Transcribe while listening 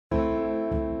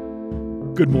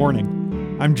Good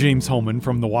morning. I'm James Holman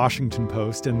from The Washington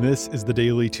Post, and this is the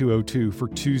Daily 202 for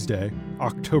Tuesday,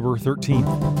 October 13th.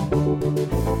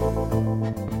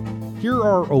 Here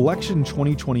are election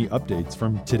 2020 updates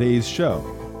from today's show.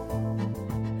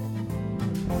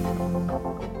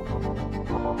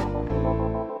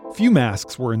 Few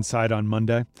masks were in sight on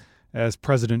Monday as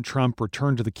President Trump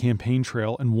returned to the campaign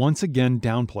trail and once again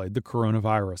downplayed the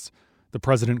coronavirus. The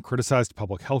president criticized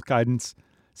public health guidance,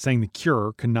 saying the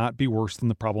cure cannot be worse than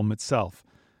the problem itself.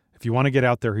 If you want to get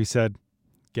out there, he said,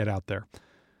 get out there.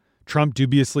 Trump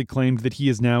dubiously claimed that he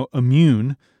is now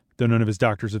immune, though none of his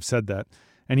doctors have said that.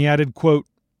 And he added, quote,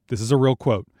 this is a real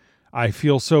quote, "I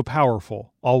feel so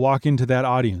powerful. I'll walk into that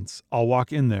audience. I'll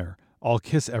walk in there. I'll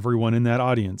kiss everyone in that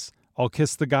audience. I'll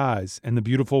kiss the guys and the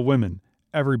beautiful women.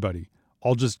 Everybody.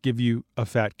 I'll just give you a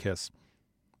fat kiss."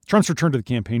 Trump's return to the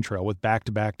campaign trail with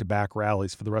back-to-back-to-back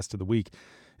rallies for the rest of the week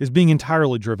is being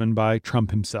entirely driven by Trump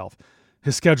himself.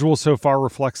 His schedule so far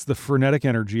reflects the frenetic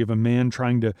energy of a man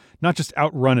trying to not just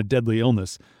outrun a deadly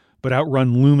illness, but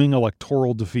outrun looming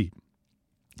electoral defeat.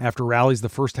 After rallies the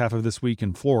first half of this week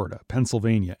in Florida,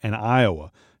 Pennsylvania, and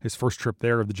Iowa, his first trip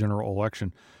there of the general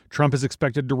election, Trump is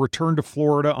expected to return to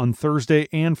Florida on Thursday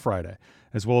and Friday,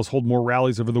 as well as hold more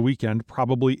rallies over the weekend,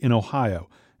 probably in Ohio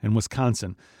and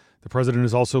Wisconsin. The president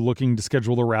is also looking to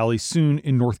schedule a rally soon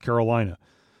in North Carolina.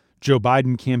 Joe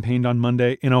Biden campaigned on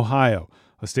Monday in Ohio,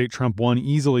 a state Trump won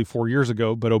easily 4 years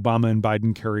ago, but Obama and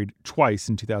Biden carried twice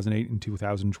in 2008 and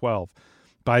 2012.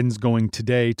 Biden's going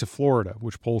today to Florida,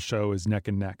 which polls show is neck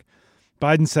and neck.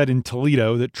 Biden said in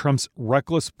Toledo that Trump's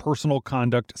reckless personal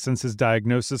conduct since his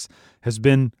diagnosis has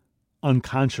been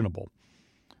unconscionable.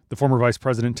 The former vice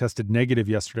president tested negative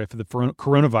yesterday for the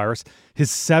coronavirus,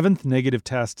 his seventh negative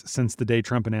test since the day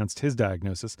Trump announced his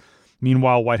diagnosis.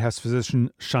 Meanwhile, White House physician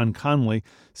Sean Conley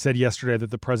said yesterday that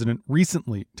the president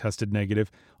recently tested negative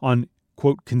on,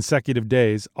 quote, consecutive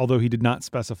days, although he did not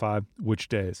specify which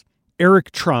days.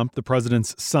 Eric Trump, the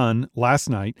president's son,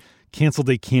 last night canceled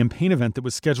a campaign event that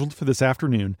was scheduled for this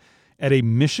afternoon at a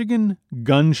Michigan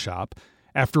gun shop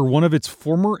after one of its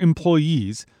former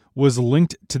employees was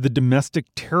linked to the domestic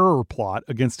terror plot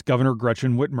against Governor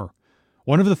Gretchen Whitmer.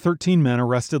 One of the 13 men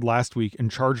arrested last week and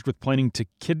charged with planning to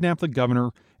kidnap the governor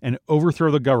and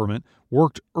overthrow the government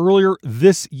worked earlier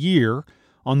this year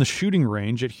on the shooting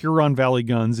range at Huron Valley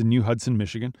Guns in New Hudson,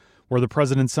 Michigan, where the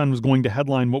president's son was going to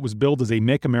headline what was billed as a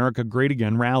Make America Great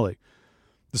Again rally.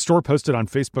 The store posted on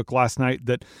Facebook last night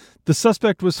that the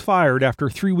suspect was fired after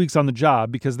 3 weeks on the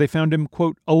job because they found him,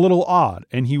 quote, a little odd,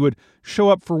 and he would show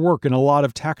up for work in a lot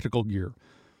of tactical gear.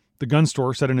 The gun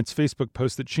store said in its Facebook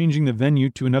post that changing the venue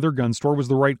to another gun store was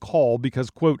the right call because,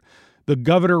 quote, the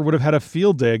governor would have had a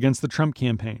field day against the Trump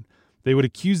campaign. They would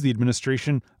accuse the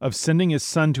administration of sending his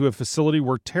son to a facility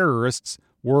where terrorists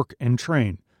work and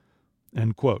train,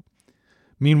 end quote.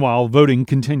 Meanwhile, voting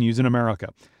continues in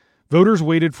America. Voters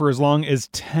waited for as long as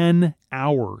 10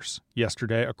 hours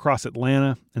yesterday across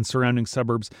Atlanta and surrounding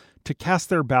suburbs to cast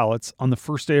their ballots on the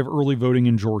first day of early voting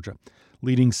in Georgia,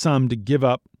 leading some to give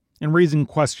up and raising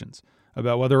questions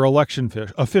about whether election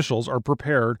officials are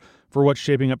prepared for what's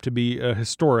shaping up to be a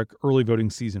historic early voting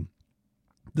season.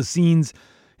 The scenes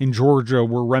in Georgia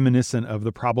were reminiscent of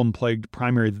the problem-plagued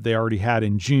primary that they already had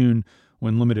in June,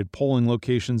 when limited polling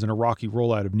locations and a rocky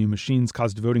rollout of new machines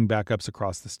caused voting backups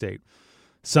across the state.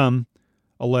 Some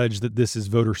allege that this is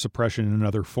voter suppression in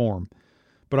another form.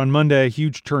 But on Monday, a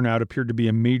huge turnout appeared to be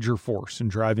a major force in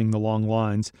driving the long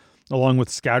lines, along with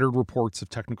scattered reports of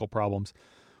technical problems.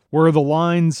 Where the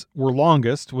lines were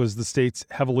longest was the state's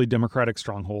heavily Democratic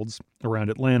strongholds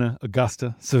around Atlanta,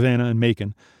 Augusta, Savannah, and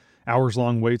Macon.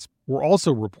 Hours-long waits were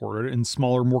also reported in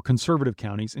smaller, more conservative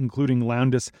counties, including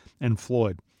Lowndes and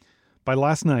Floyd. By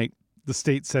last night, the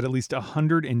state said at least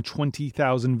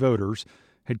 120,000 voters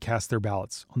had cast their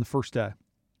ballots on the first day.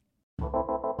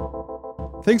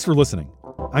 Thanks for listening.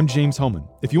 I'm James Holman.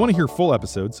 If you want to hear full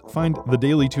episodes, find The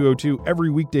Daily 202 every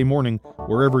weekday morning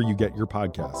wherever you get your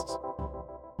podcasts.